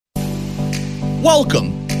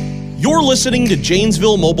Welcome. You're listening to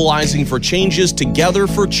Janesville Mobilizing for Change's Together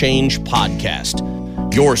for Change podcast,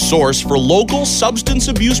 your source for local substance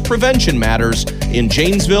abuse prevention matters in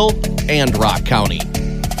Janesville and Rock County.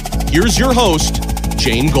 Here's your host,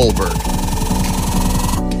 Jane Goldberg.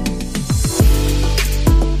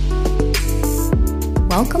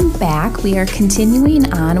 Welcome back. We are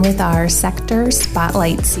continuing on with our Sector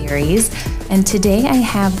Spotlight series, and today I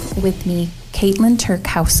have with me Caitlin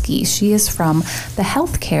Turkowski. She is from the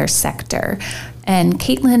healthcare sector, and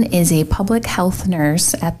Caitlin is a public health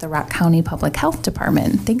nurse at the Rock County Public Health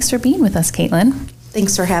Department. Thanks for being with us, Caitlin.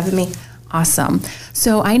 Thanks for having me. Awesome.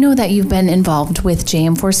 So I know that you've been involved with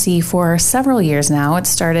JM4C for several years now. It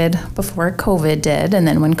started before COVID did, and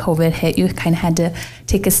then when COVID hit, you kind of had to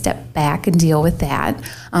take a step back and deal with that.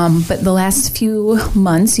 But the last few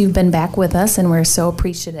months, you've been back with us, and we're so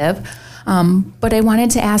appreciative. But I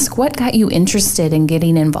wanted to ask, what got you interested in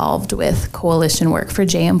getting involved with coalition work for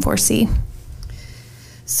JM4C?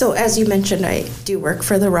 So as you mentioned, I do work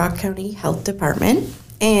for the Rock County Health Department.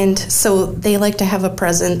 And so they like to have a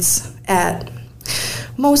presence at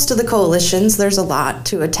most of the coalitions. There's a lot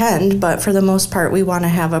to attend, but for the most part, we want to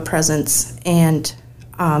have a presence and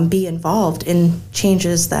be involved in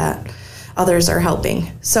changes that others are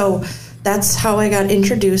helping. So that's how I got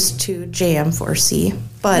introduced to JM4C.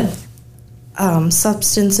 But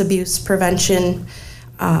substance abuse prevention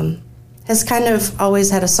has kind of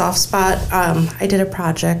always had a soft spot. I did a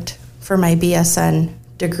project for my BSN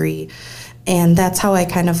degree, and that's how I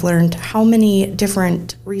kind of learned how many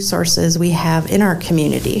different resources we have in our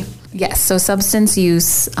community. Yes, so substance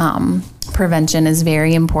use prevention is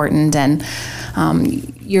very important, and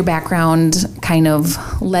your background kind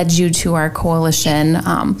of led you to our coalition.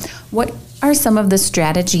 What are some of the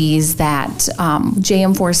strategies that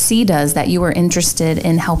JM4C does that you were interested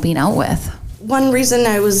in helping out with? One reason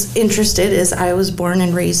I was interested is I was born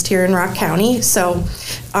and raised here in Rock County, so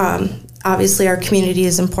obviously our community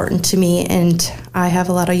is important to me, and I have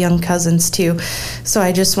a lot of young cousins too, so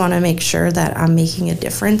I just want to make sure that I'm making a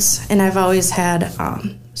difference. And I've always had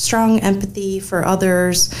strong empathy for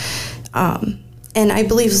others, and I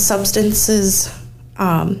believe substances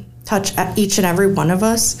touch each and every one of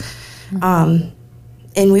us,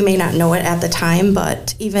 and we may not know it at the time,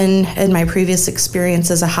 but even in my previous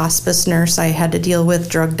experience as a hospice nurse, I had to deal with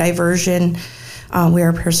drug diversion. We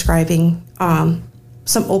were prescribing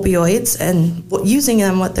some opioids and using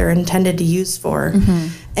them what they're intended to use for. Mm-hmm.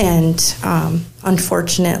 And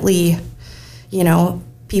unfortunately,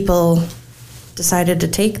 people decided to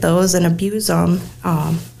take those and abuse them.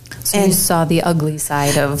 So you saw the ugly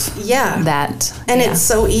side of that. And it's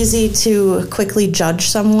so easy to quickly judge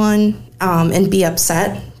someone and be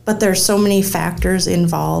upset, but there's so many factors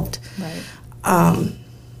involved. Right.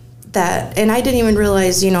 And I didn't even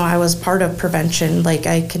realize, I was part of prevention. Like,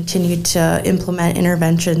 I continued to implement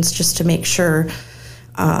interventions just to make sure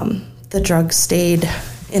the drugs stayed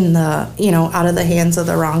in out of the hands of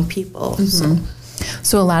the wrong people. Mm-hmm.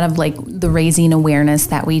 So a lot of the raising awareness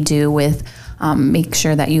that we do with make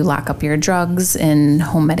sure that you lock up your drugs in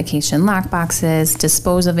home medication lock boxes,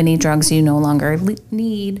 dispose of any drugs you no longer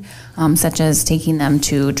need, such as taking them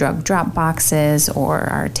to drug drop boxes or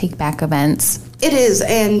our take back events. It is,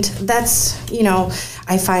 and that's,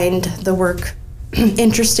 I find the work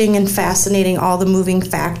interesting and fascinating, all the moving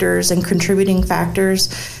factors and contributing factors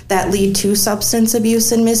that lead to substance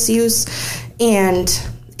abuse and misuse. And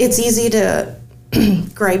it's easy to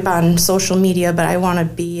gripe on social media, but I want to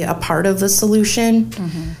be a part of the solution.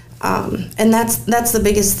 Mm-hmm. And that's the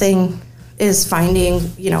biggest thing, is finding,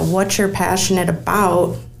 what you're passionate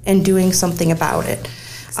about and doing something about it.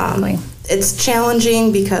 Exactly. It's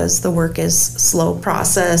challenging because the work is slow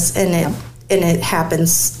process, and it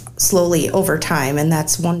happens slowly over time, and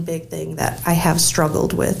that's one big thing that I have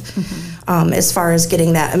struggled with. Mm-hmm. As far as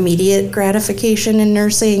getting that immediate gratification in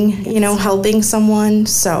nursing, helping someone.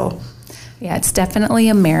 So yeah, it's definitely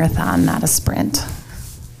a marathon, not a sprint.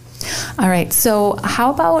 All right, so how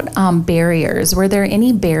about barriers? Were there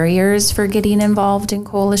any barriers for getting involved in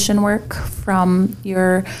coalition work from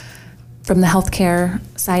the healthcare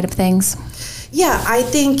side of things? Yeah, I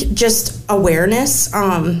think just awareness,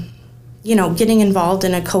 getting involved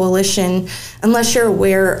in a coalition, unless you're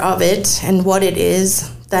aware of it and what it is,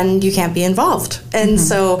 then you can't be involved. And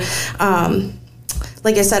so,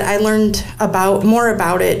 like I said, I learned more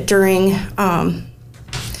about it during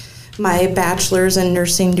my bachelor's in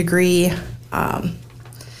nursing degree,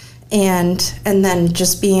 and then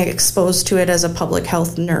just being exposed to it as a public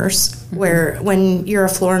health nurse, where when you're a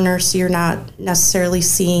floor nurse, you're not necessarily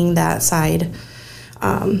seeing that side.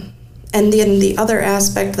 And then the other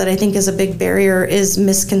aspect that I think is a big barrier is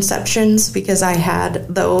misconceptions, because I had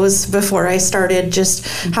those before I started, just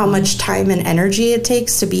how much time and energy it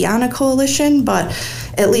takes to be on a coalition. But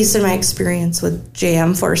at least in my experience with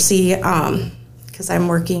JM4C, because I'm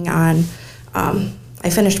working on, I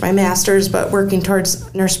finished my master's, but working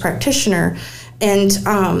towards nurse practitioner. And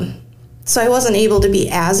so I wasn't able to be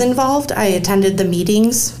as involved. I attended the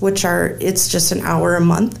meetings, it's just an hour a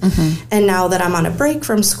month. And now that I'm on a break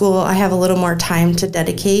from school, I have a little more time to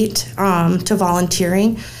dedicate to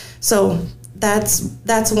volunteering. So that's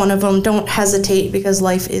one of them. Don't hesitate, because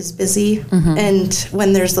life is busy. And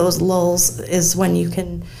when there's those lulls is when you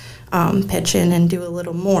can pitch in and do a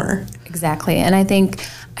little more. Exactly. And I think,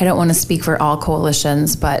 I don't want to speak for all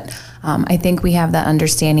coalitions, but I think we have that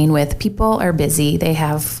understanding with people are busy. They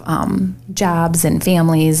have jobs and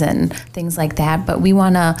families and things like that. But we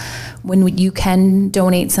want to, when you can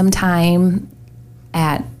donate some time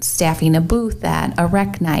at staffing a booth at a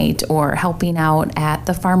rec night, or helping out at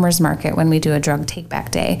the farmer's market when we do a drug take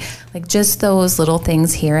back day, like just those little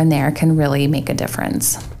things here and there can really make a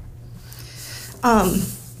difference.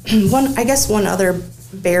 One other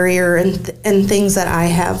barrier and things that I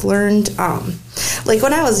have learned, like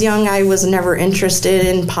when I was young, I was never interested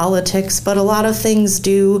in politics, but a lot of things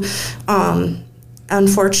do.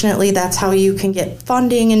 Unfortunately, that's how you can get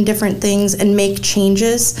funding and different things and make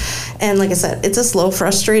changes. And like I said, it's a slow,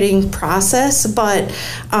 frustrating process, but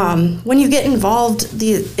when you get involved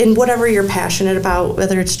in whatever you're passionate about,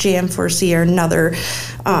 whether it's JM4C or another,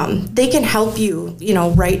 they can help you,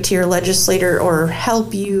 write to your legislator or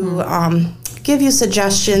help you, give you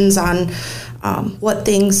suggestions on what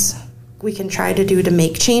things we can try to do to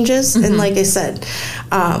make changes. And like I said,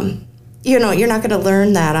 you're not going to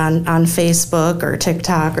learn that on Facebook or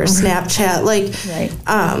TikTok or Snapchat.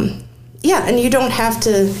 And you don't have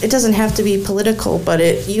to, it doesn't have to be political,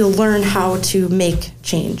 but you'll learn how to make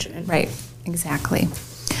change. Right, exactly.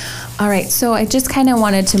 All right, so I just kind of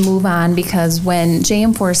wanted to move on, because when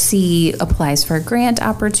JM4C applies for grant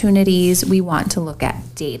opportunities, we want to look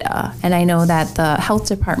at data. And I know that the health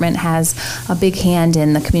department has a big hand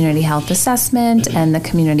in the community health assessment and the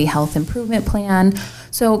community health improvement plan.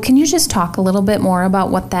 So can you just talk a little bit more about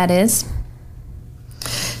what that is?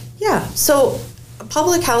 Yeah, so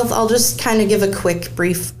public health, I'll just kind of give a quick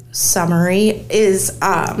brief summary, is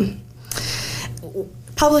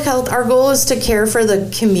public health, our goal is to care for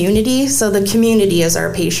the community. So the community is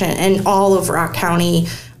our patient, and all of Rock County,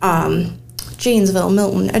 Janesville,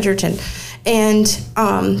 Milton, Edgerton. And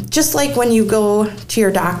just like when you go to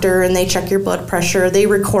your doctor and they check your blood pressure, they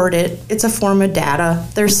record it. It's a form of data.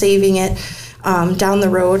 They're saving it. Down the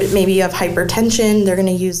road, maybe you have hypertension. They're going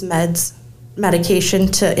to use medication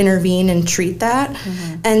to intervene and treat that.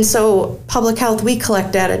 And so public health, we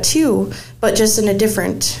collect data too, but just in a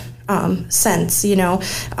different sense,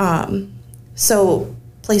 So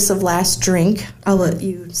place of last drink, I'll let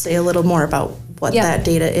you say a little more about what that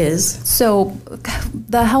data is. So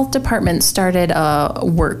the health department started a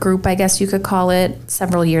work group, I guess you could call it,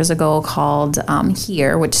 several years ago called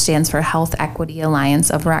HERE, which stands for Health Equity Alliance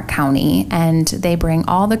of Rock County. And they bring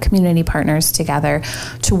all the community partners together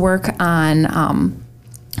to work on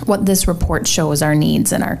what this report shows our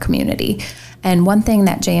needs in our community. And one thing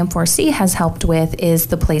that JM4C has helped with is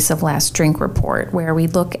the place of last drink report, where we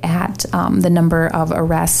look at the number of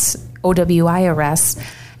arrests, OWI arrests,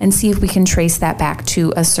 and see if we can trace that back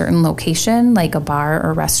to a certain location, like a bar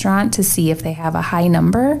or restaurant, to see if they have a high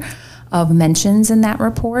number of mentions in that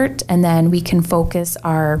report. And then we can focus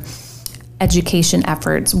our education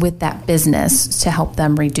efforts with that business to help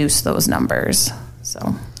them reduce those numbers.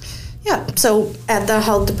 Yeah, so at the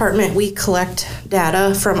health department, we collect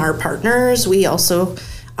data from our partners. We also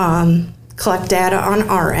collect data on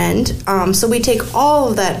our end. So we take all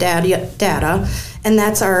of that data, and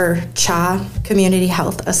that's our CHA, Community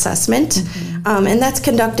Health Assessment. And that's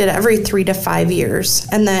conducted every 3 to 5 years.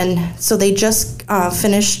 And then, so they just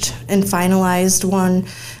finished and finalized one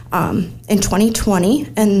in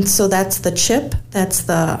 2020. And so that's the CHIP, that's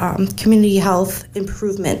the Community Health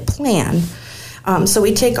Improvement Plan. So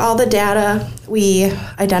we take all the data, we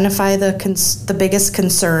identify the biggest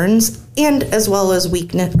concerns, and as well as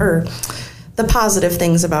weakness, or the positive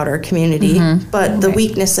things about our community, but the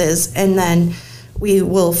weaknesses, and then we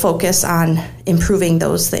will focus on improving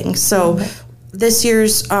those things. So this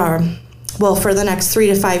year's, for the next 3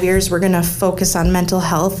 to 5 years, we're going to focus on mental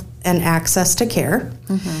health and access to care.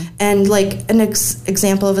 And like an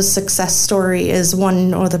example of a success story is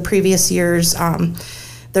one of the previous years,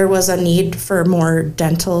 there was a need for more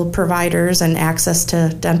dental providers and access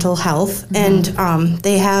to dental health. And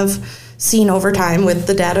they have seen over time with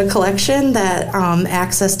the data collection that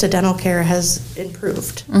access to dental care has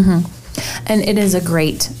improved. And it is a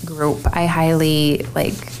great group. I highly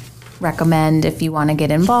recommend if you want to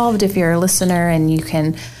get involved, if you're a listener and you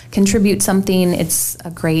can contribute something, it's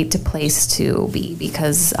a great place to be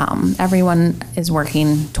because everyone is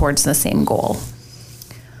working towards the same goal.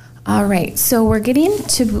 All right, so we're getting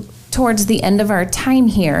towards the end of our time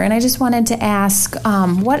here, and I just wanted to ask,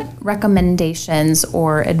 what recommendations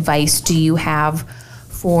or advice do you have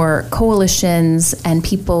for coalitions and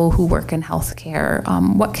people who work in healthcare?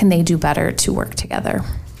 What can they do better to work together?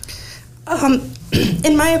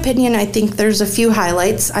 In my opinion, I think there's a few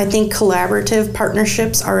highlights. I think collaborative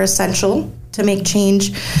partnerships are essential to make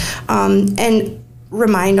change, and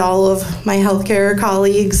remind all of my healthcare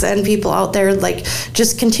colleagues and people out there,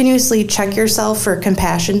 just continuously check yourself for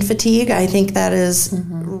compassion fatigue. I think that is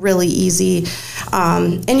really easy,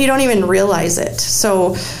 and you don't even realize it.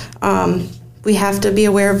 So we have to be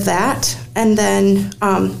aware of that. And then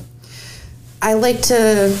I like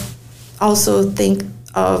to also think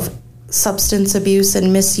of substance abuse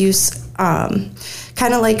and misuse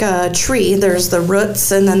kind of like a tree. There's the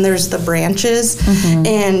roots and then there's the branches.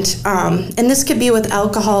 And this could be with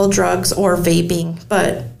alcohol, drugs, or vaping.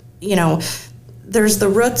 But, there's the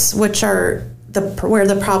roots, which are where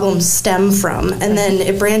the problems stem from. And then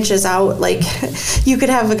it branches out. You could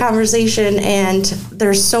have a conversation and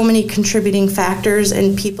there's so many contributing factors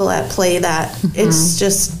and people at play that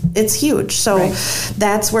it's huge. So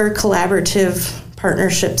that's where collaborative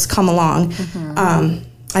partnerships come along.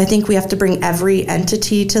 I think we have to bring every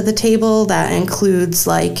entity to the table. That includes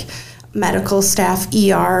medical staff,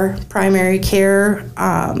 ER, primary care,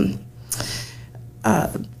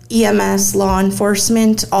 EMS, law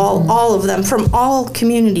enforcement, all of them from all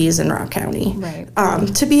communities in Rock County,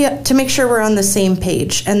 to make sure we're on the same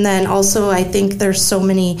page. And then also, I think there's so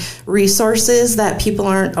many resources that people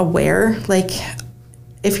aren't aware.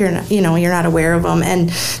 If you're not, you're not aware of them,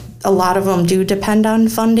 and a lot of them do depend on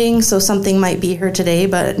funding. So something might be here today,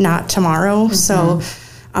 but not tomorrow. So,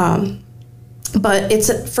 but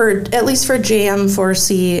it's at least for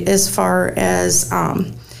JM4C, as far as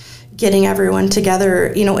getting everyone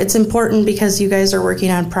together, it's important because you guys are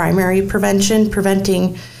working on primary prevention,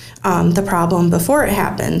 preventing the problem before it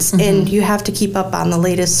happens. And you have to keep up on the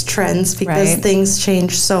latest trends because things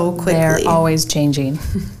change so quickly. They're always changing.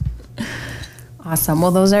 Awesome. Well,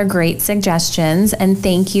 those are great suggestions, and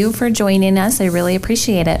thank you for joining us. I really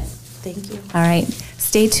appreciate it. Thank you. All right.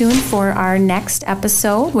 Stay tuned for our next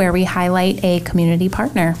episode where we highlight a community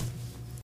partner.